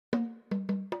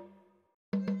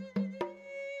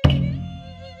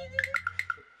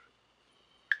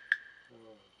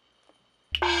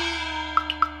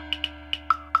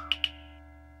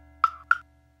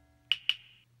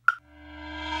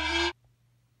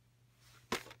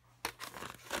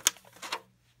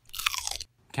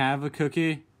Can I have a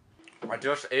cookie? I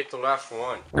just ate the last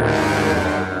one.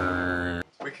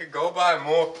 We could go buy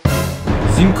more.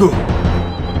 Cinco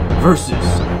versus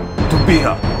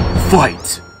Tobia.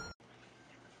 Fight!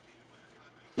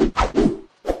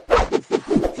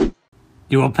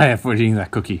 You will pay for eating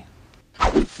that cookie. I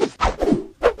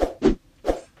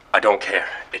don't care.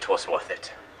 It was worth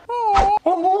it.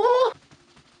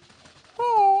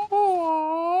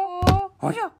 Oh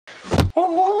yeah.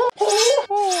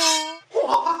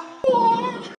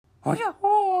 Oh yeah.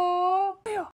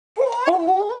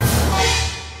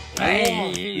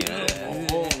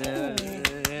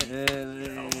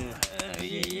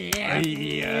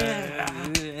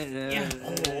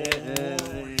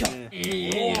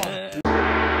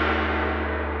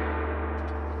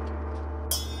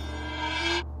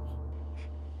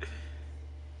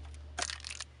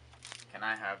 Can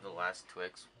I have the last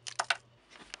Twix?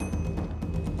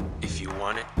 If you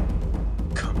want it,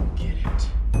 come get it.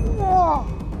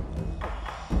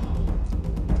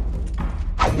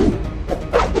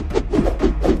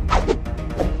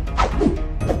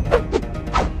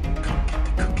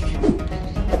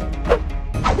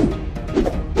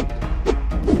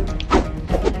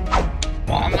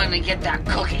 Well, I'm gonna get that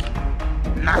cookie.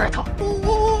 Naruto.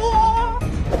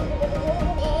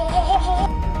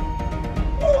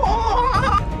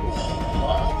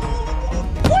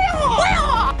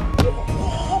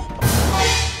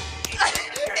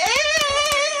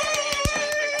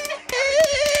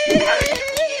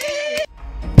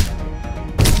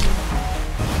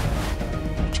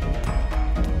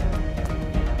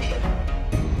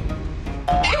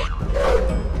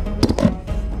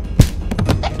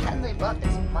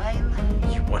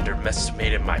 You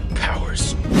underestimated my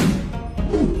powers.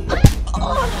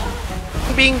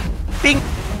 Bing, bing,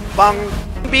 bong,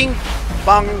 bing,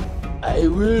 bong. I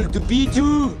will defeat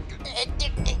you.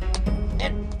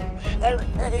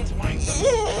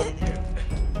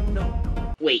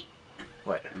 Wait,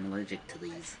 What? I'm allergic to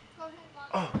these.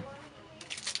 Oh.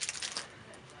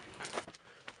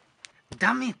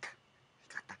 Damn it!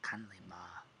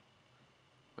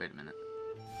 Wait a minute.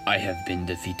 I have been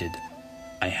defeated.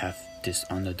 I have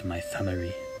dishonored my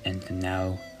family, and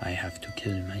now I have to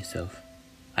kill myself.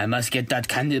 I must get that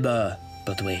candy bar!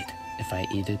 But wait, if I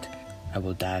eat it, I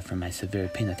will die from my severe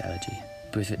peanut allergy.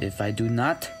 But if I do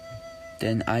not,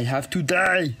 then I have to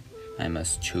die! I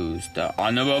must choose the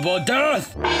honorable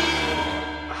death!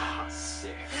 Ah,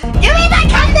 sick. Give me the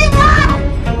candy bar!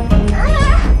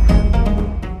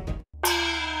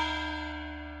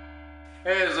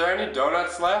 Hey, is there any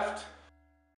donuts left?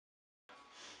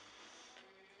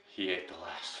 He ate the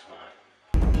last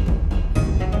one.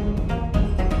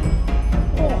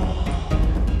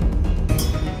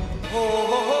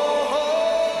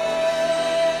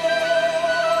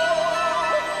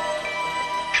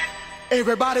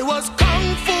 Everybody was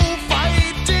kung fu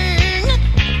fighting.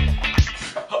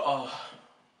 Oh,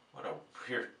 what a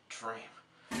weird dream.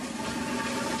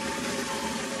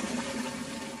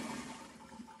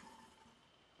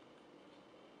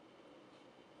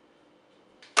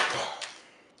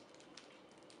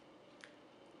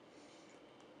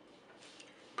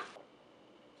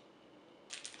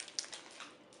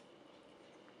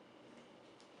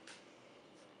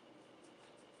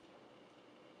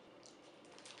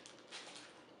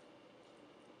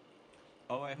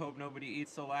 Oh, I hope nobody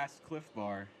eats the last Cliff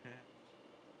Bar.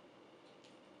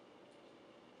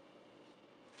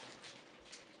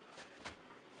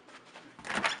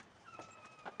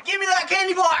 Give me that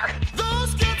candy bar.